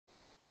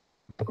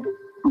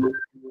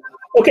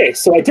Okay,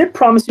 so I did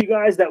promise you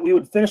guys that we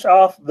would finish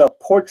off the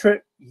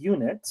portrait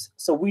unit.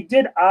 So we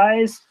did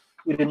eyes,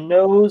 we did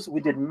nose, we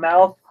did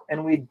mouth,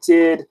 and we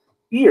did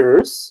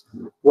ears.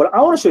 What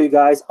I want to show you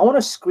guys, I want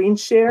to screen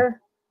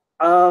share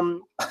a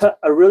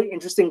really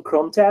interesting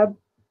Chrome tab,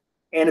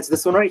 and it's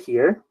this one right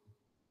here.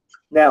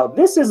 Now,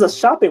 this is a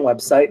shopping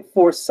website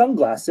for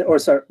sunglasses, or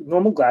sorry,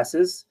 normal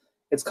glasses.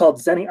 It's called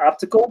Zenny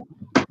Optical.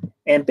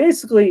 And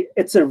basically,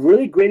 it's a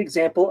really great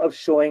example of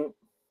showing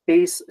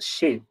face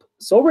shape.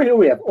 So over here,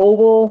 we have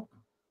oval,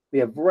 we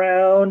have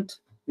round,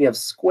 we have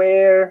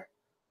square,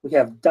 we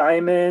have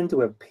diamond,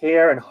 we have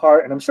pear and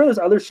heart, and I'm sure there's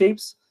other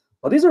shapes.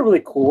 Well, these are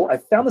really cool. I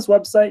found this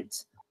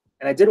website,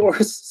 and I did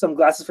order some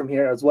glasses from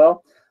here as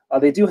well.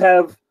 They do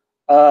have,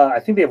 I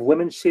think they have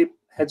women's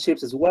head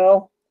shapes as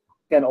well.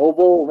 Again,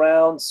 oval,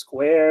 round,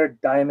 square,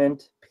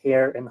 diamond,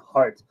 pear, and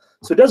heart.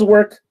 So it does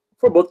work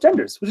for both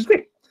genders, which is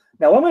great.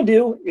 Now what I'm going to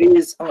do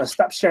is I'm going to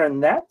stop sharing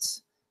that,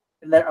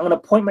 and then I'm going to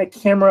point my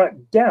camera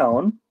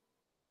down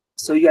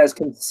so you guys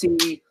can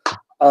see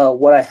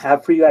what I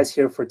have for you guys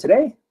here for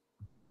today.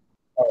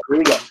 Here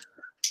we go.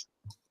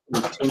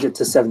 Let me change it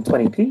to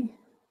 720p.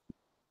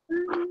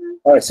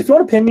 All right, so if you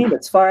want to pin me,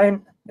 that's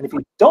fine. And if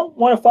you don't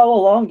want to follow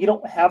along, you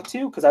don't have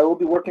to, because I will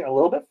be working a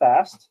little bit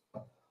fast.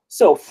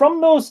 So from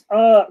those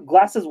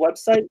glasses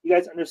website, you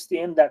guys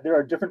understand that there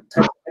are different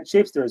types of head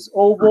shapes. There's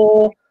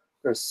oval,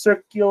 there's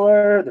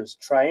circular, there's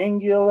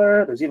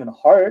triangular, there's even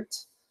heart,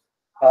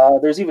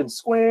 there's even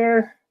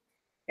square,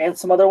 and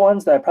some other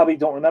ones that I probably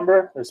don't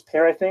remember. There's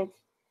pear, I think.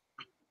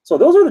 So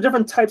those are the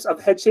different types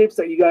of head shapes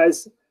that you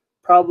guys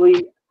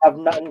probably have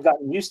not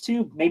gotten used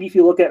to. Maybe if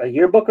you look at a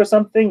yearbook or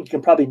something, you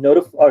can probably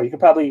or you can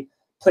probably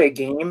play a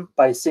game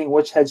by seeing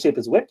which head shape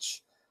is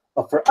which.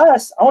 But for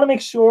us, I want to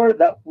make sure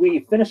that we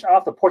finish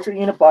off the portrait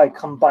unit by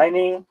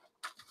combining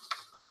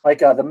like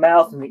the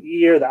mouth and the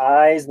ear, the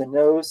eyes, the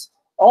nose,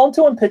 all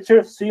into one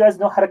picture so you guys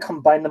know how to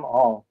combine them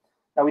all.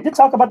 Now, we did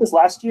talk about this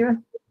last year.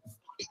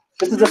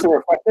 This is just a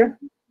reflector.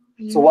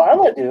 So what I'm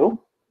going to do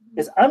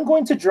is I'm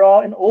going to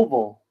draw an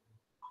oval.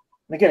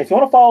 And again, if you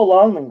want to follow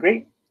along, then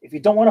great. If you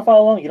don't want to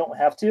follow along, you don't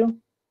have to.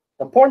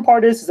 The important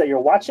part is that you're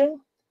watching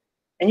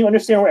and you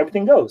understand where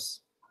everything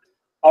goes.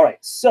 All right,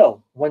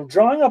 so when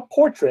drawing a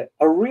portrait,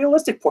 a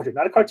realistic portrait,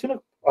 not a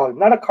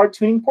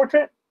cartooning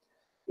portrait,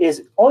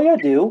 is all you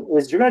gotta do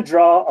is you're gonna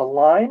draw a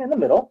line in the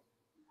middle,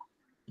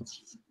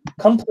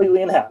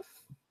 completely in half.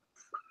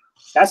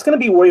 That's gonna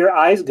be where your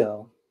eyes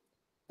go.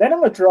 Then I'm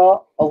gonna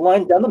draw a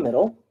line down the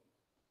middle,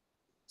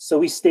 so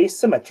we stay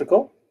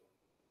symmetrical.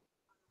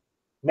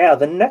 Now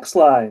the next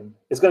line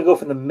is gonna go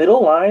from the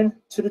middle line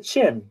to the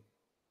chin.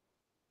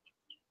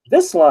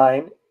 This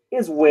line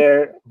is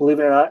where,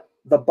 believe it or not,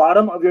 the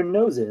bottom of your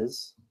nose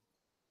is.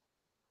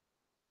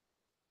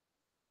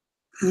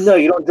 No,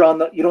 you don't draw in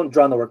the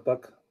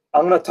workbook.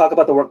 I'm going to talk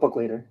about the workbook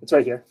later. It's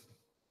right here.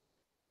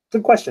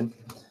 Good question.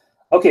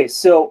 Okay,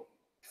 so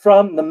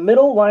from the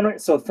middle line,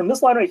 so from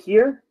this line right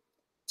here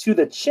to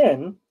the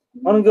chin,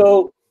 I'm going to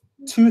go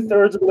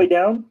 2/3 of the way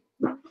down.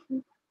 I'm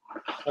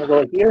going to go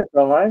right here,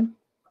 draw a line,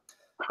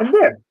 and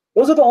there.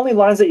 Those are the only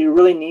lines that you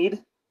really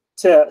need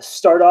to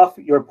start off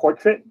your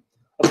portrait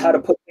of how to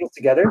put things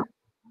together.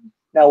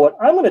 Now, what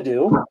I'm going to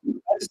do, I'm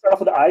going to start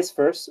off with the eyes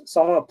first. So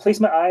I'm going to place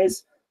my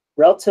eyes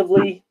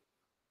relatively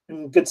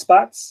in good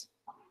spots.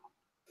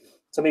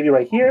 So maybe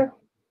right here.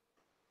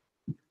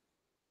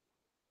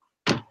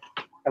 That's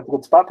a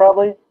good spot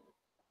probably.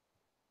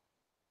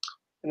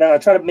 And then I'll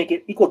try to make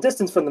it equal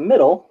distance from the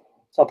middle.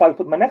 So I'll probably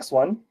put my next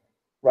one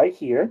right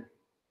here.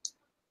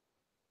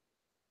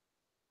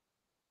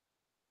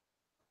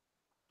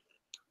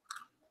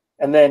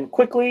 And then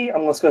quickly,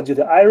 I'm just going to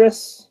do the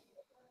iris.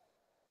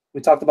 We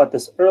talked about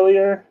this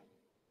earlier.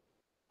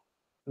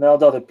 And then I'll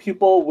draw the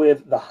pupil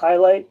with the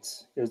highlight.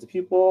 Here's the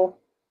pupil.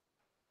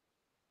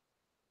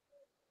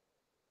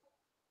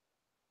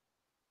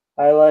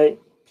 Highlight,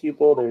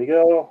 pupil, there you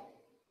go.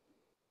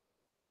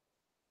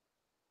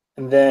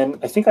 And then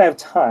I think I have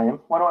time.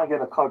 Why don't I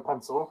get a colored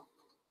pencil?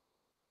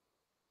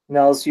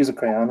 Now let's use a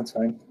crayon, it's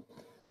fine.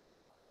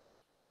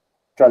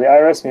 Draw the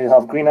iris, maybe I'll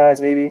have green eyes,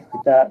 maybe,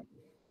 like that.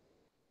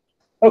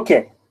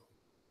 Okay.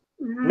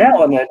 Now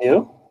what I'm going to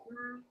do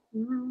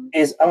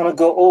is I'm going to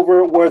go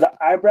over where the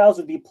eyebrows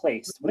would be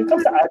placed. When it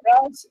comes to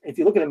eyebrows, if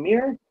you look at a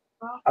mirror,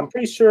 I'm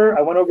pretty sure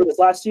I went over this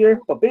last year,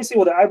 but basically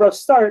where the eyebrows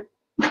start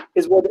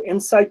is where the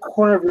inside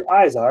corner of your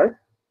eyes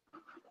are.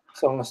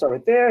 So I'm going to start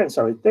right there and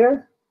start right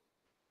there.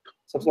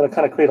 So I'm just going to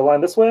kind of create a line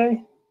this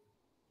way.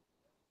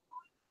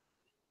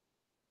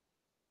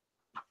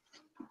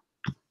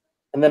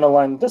 And then a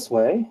line this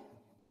way.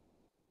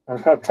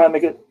 I'm going to try to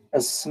make it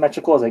as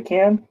symmetrical as I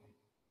can.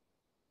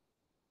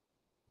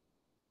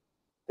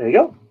 There you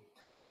go.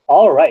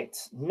 All right,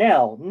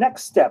 now,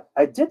 next step.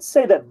 I did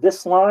say that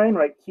this line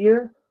right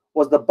here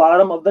was the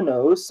bottom of the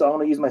nose, so I'm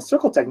going to use my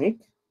circle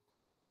technique.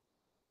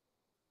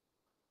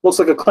 Looks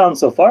like a clown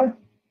so far.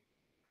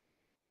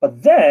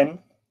 But then,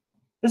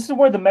 this is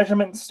where the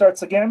measurement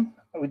starts again.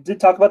 We did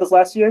talk about this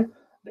last year.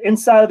 The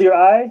inside of your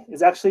eye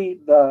is actually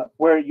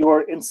where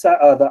your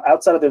the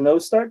outside of the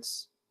nose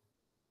starts.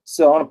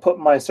 So I want to put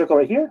my circle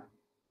right here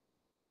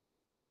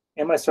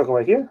and my circle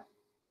right here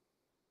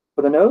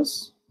for the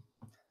nose.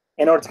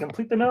 In order to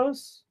complete the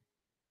nose,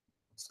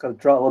 just got to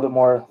draw a little bit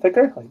more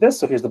thicker like this.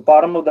 So here's the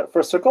bottom of that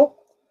first circle,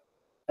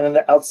 and then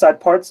the outside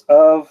parts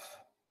of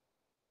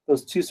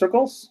those two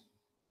circles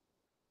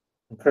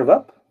and curve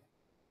up.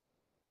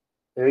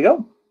 There you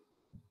go.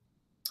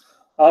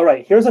 All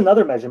right, here's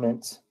another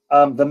measurement.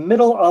 The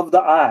middle of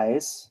the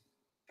eyes,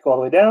 go all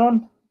the way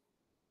down.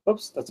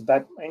 Oops, that's a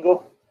bad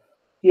angle.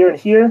 Here and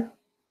here,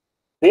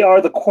 they are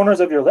the corners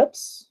of your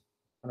lips.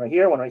 One right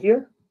here, one right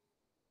here.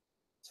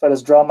 So if I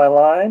just draw my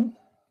line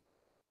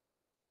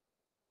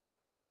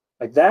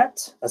like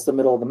that, that's the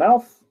middle of the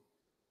mouth.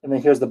 And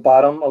then here's the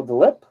bottom of the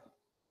lip.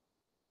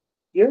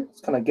 Here,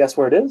 let's kind of guess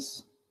where it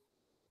is.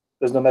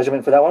 There's no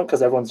measurement for that one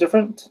because everyone's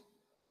different.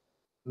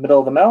 Middle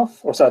of the mouth,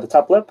 or sorry, the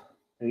top lip.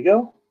 There you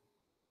go.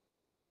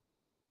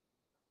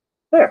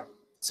 There.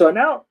 So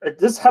now it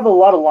does have a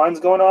lot of lines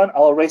going on.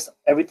 I'll erase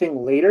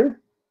everything later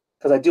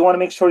because I do want to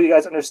make sure you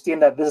guys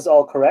understand that this is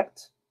all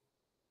correct.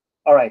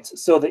 All right,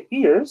 so the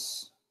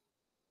ears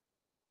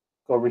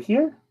go over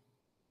here.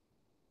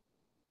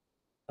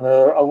 And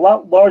they're a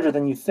lot larger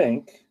than you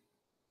think.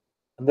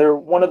 And they're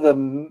one of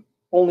the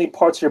only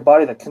parts of your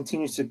body that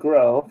continues to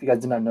grow. If you guys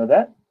did not know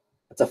that,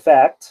 that's a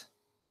fact.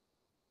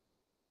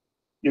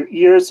 Your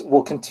ears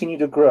will continue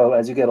to grow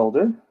as you get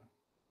older,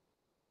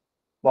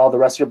 while the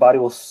rest of your body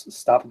will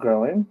stop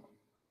growing.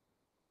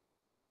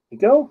 There you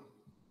go.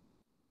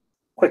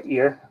 Quick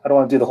ear. I don't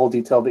want to do the whole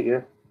detail of the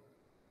ear.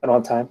 I don't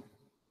have time.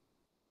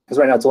 Because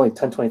right now it's only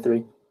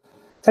 10:23.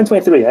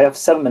 10:23. I have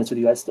 7 minutes with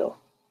you guys still.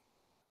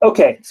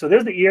 Okay, so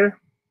there's the ear.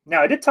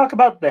 Now I did talk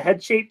about the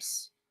head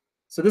shapes.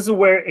 So this is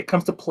where it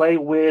comes to play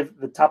with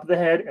the top of the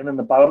head and then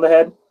the bottom of the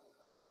head.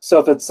 So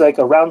if it's like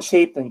a round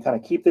shape, then you kind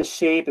of keep this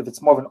shape. If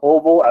it's more of an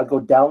oval, I'd go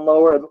down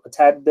lower a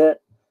tad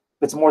bit.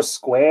 If it's more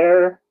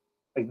square,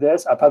 like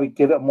this, I'll probably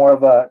give it more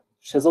of a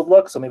chiseled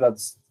look. So maybe I'd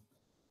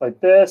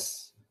like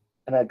this,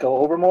 and I'd go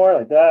over more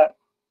like that.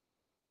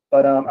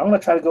 But I'm going to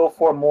try to go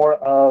for more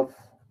of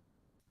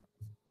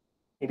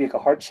maybe like a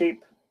heart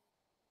shape.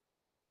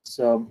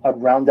 So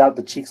I'd round out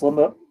the cheeks a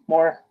little bit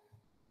more,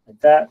 like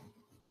that.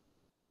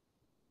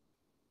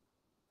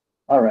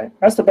 All right,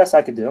 that's the best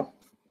I could do.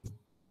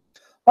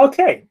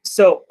 Okay,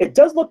 so it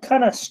does look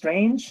kind of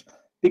strange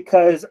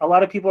because a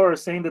lot of people are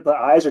saying that the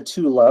eyes are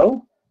too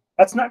low.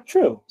 That's not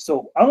true.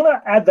 So I'm going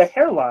to add the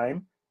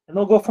hairline, and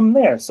they'll go from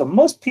there. So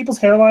most people's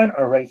hairline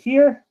are right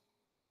here.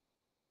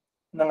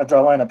 And I'm going to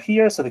draw a line up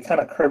here so they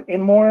kind of curve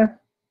in more.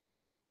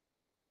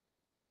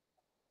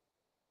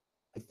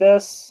 Like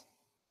this.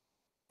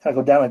 Kind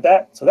of go down like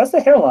that. So that's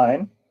the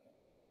hairline.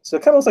 So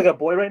it kind of looks like a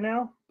boy right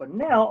now. But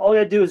now all you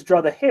got to do is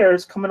draw the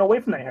hairs coming away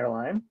from that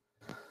hairline.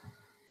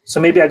 So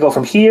maybe I go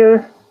from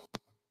here.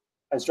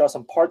 I just draw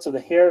some parts of the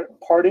hair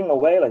parting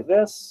away like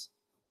this.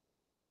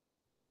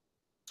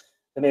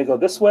 Then maybe I go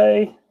this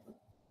way.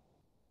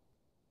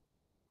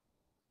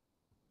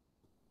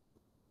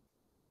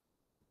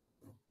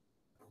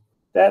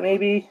 That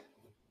maybe.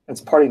 It's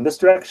parting this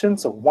direction.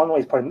 So one way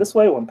is parting this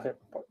way, one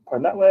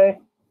parting that way.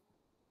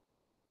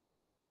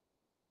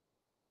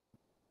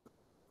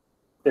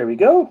 There we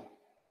go.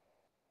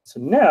 So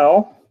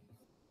now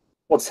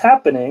what's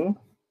happening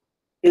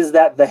is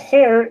that the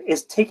hair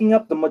is taking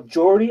up the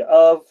majority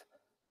of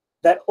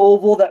that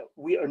oval that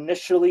we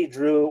initially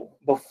drew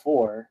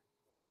before.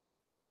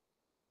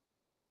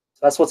 So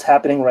that's what's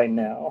happening right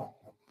now.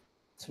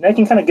 So now you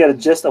can kind of get a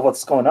gist of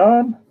what's going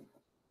on.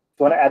 If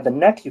you want to add the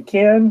neck, you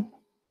can.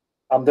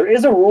 There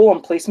is a rule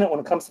on placement when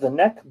it comes to the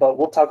neck, but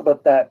we'll talk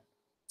about that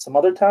some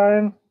other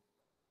time.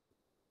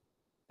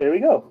 There we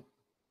go.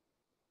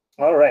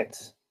 All right.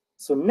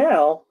 So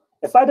now,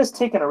 if I just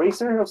take an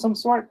eraser of some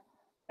sort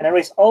and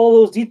erase all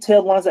those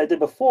detailed lines that I did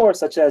before,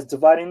 such as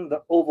dividing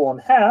the oval in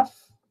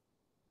half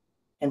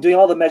and doing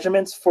all the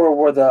measurements for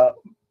where the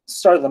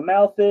start of the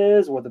mouth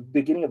is, where the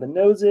beginning of the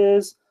nose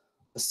is,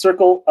 the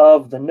circle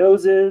of the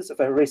nose is, if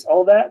I erase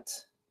all that,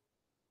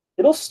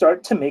 it'll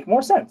start to make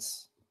more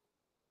sense.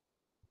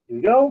 Here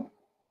we go.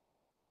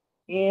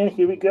 And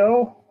here we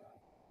go.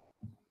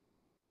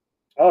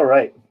 All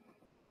right.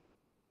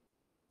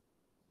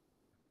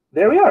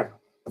 There we are.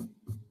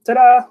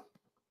 Ta-da!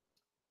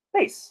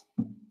 Face.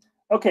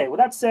 Okay, with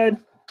that said,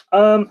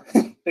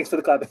 thanks for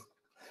the clapping.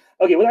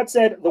 Okay, with that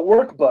said, the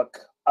workbook.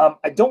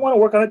 I don't want to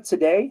work on it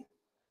today,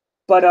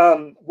 but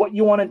what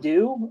you want to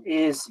do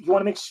is you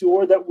want to make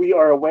sure that we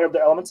are aware of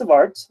the elements of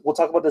art. We'll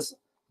talk about this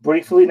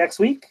briefly next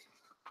week.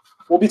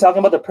 We'll be talking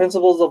about the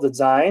principles of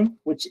design,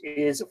 which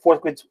is fourth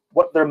grade,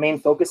 what their main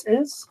focus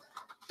is.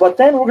 But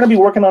then we're going to be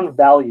working on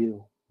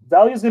value.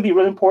 Value is going to be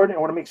really important,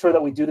 and we're going to make sure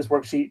that we do this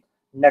worksheet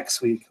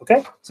next week,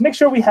 okay? So make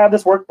sure we have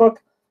this workbook.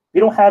 If you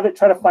don't have it,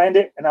 try to find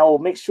it, and I will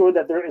make sure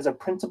that there is a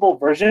printable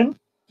version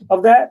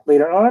of that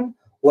later on.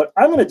 What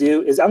I'm going to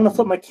do is I'm going to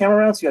flip my camera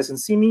around so you guys can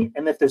see me,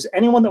 and if there's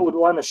anyone that would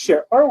want to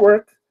share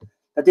artwork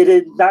that they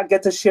did not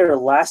get to share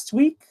last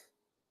week,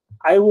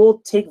 I will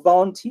take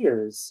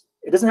volunteers.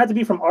 It doesn't have to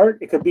be from art.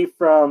 It could be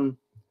from,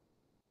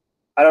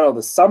 I don't know,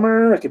 the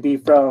summer. It could be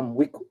from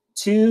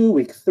 2,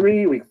 week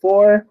 3, week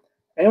 4.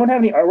 Anyone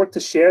have any artwork to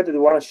share that they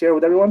want to share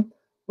with everyone?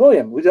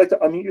 William, would you like to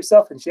unmute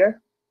yourself and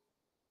share?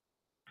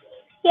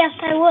 Yes,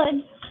 I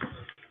would.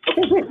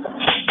 Okay, great.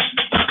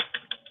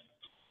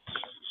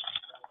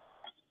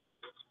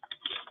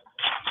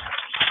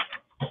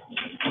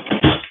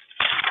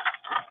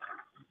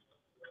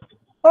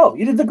 Oh,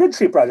 you did the grid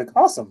tree project.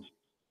 Awesome.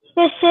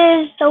 This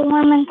is the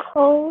warm and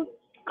cool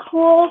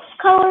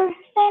color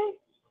thing.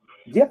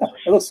 Yeah,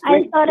 it looks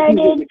great. I thought I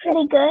did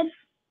pretty good.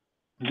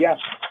 Yeah.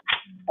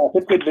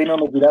 5th grade, they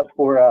normally do that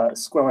for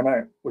Square One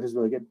Art, which is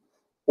really good,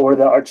 or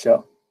the art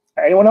show.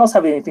 Anyone else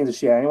have anything to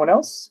share? Anyone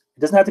else?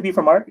 It doesn't have to be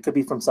from art. It could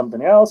be from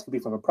something else. It could be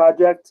from a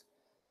project.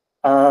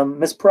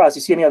 Ms. Pross,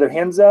 you see any other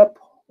hands up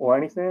or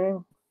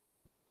anything?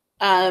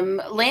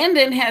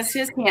 Landon has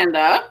his hand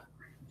up.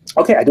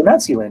 Okay, I do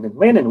not see Landon.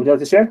 Landon, would you like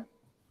to share?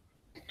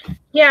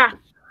 Yeah.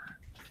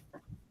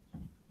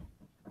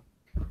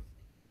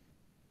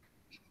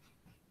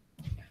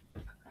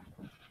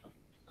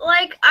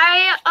 Like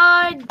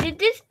I did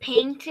this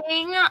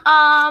painting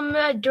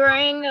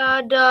during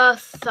the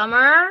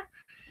summer.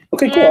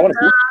 Okay, cool. I want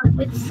to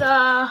see. It's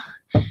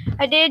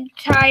I did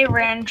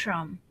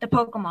Tyrantrum, the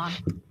Pokemon.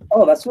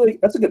 Oh, that's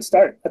a good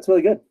start. That's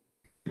really good.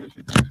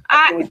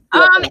 I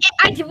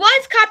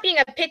was copying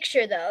a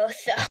picture though,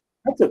 so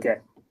That's okay.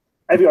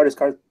 Every artist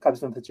copies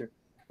from a picture.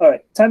 All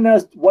right, time now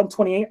is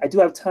 1:28. I do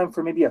have time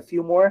for maybe a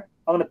few more.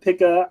 I'm gonna pick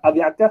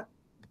Aviaka.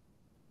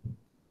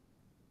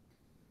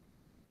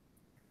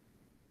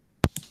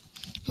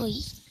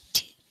 Wait.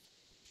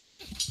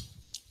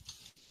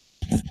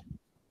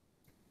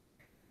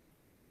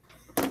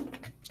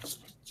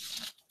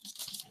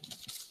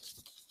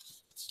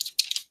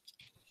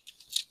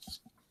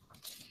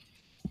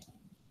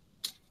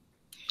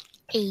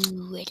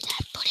 Ooh, where did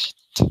I put it?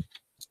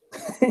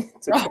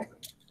 It's okay.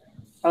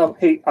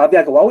 Hey,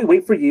 Aviaka, while we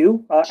wait for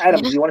you,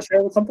 Adam, do you want to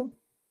share with something?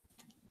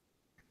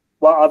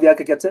 While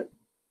Aviaka gets it.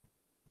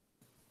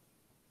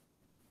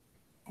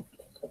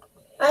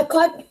 I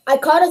caught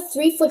a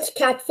 3-foot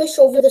catfish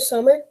over the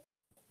summer.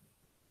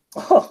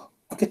 Oh,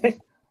 okay.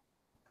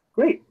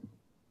 Great.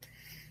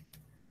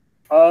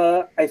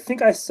 I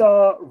think I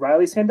saw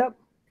Riley's hand up.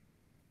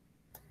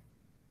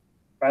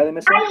 Riley,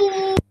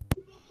 Michelle?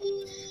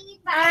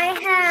 I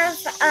have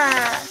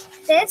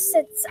this.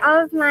 It's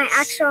of my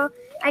actual.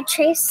 I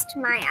traced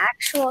my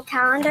actual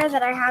calendar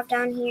that I have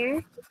down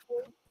here.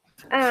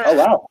 Oh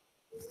wow.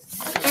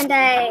 And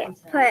I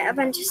put a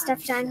bunch of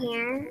stuff down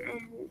here,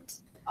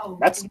 and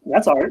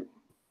That's art.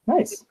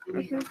 Nice.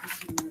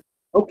 Mm-hmm.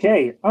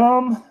 Okay.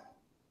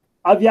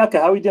 Aviaka,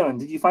 how are we doing?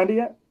 Did you find it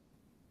yet?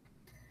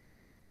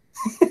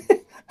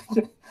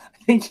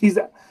 I think he's.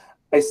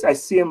 I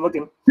see him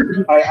looking.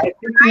 All right. I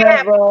think we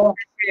have. All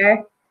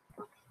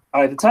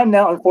right. The time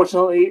now,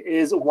 unfortunately,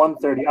 is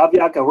 1:30.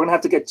 Aviaka, we're gonna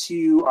have to get to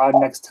you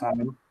next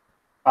time.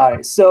 All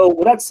right. So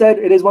with that said,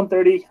 it is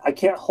 1:30. I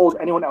can't hold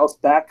anyone else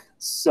back,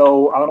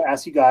 so I'm gonna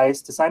ask you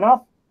guys to sign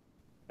off.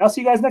 I'll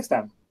see you guys next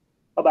time.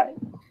 Bye bye.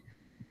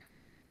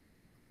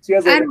 See you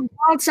guys later. I'm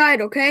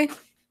outside, okay?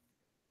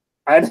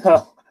 I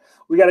know.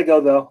 We gotta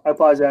go though. I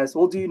apologize.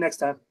 We'll do you next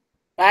time.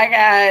 Bye,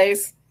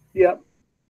 guys. Yep.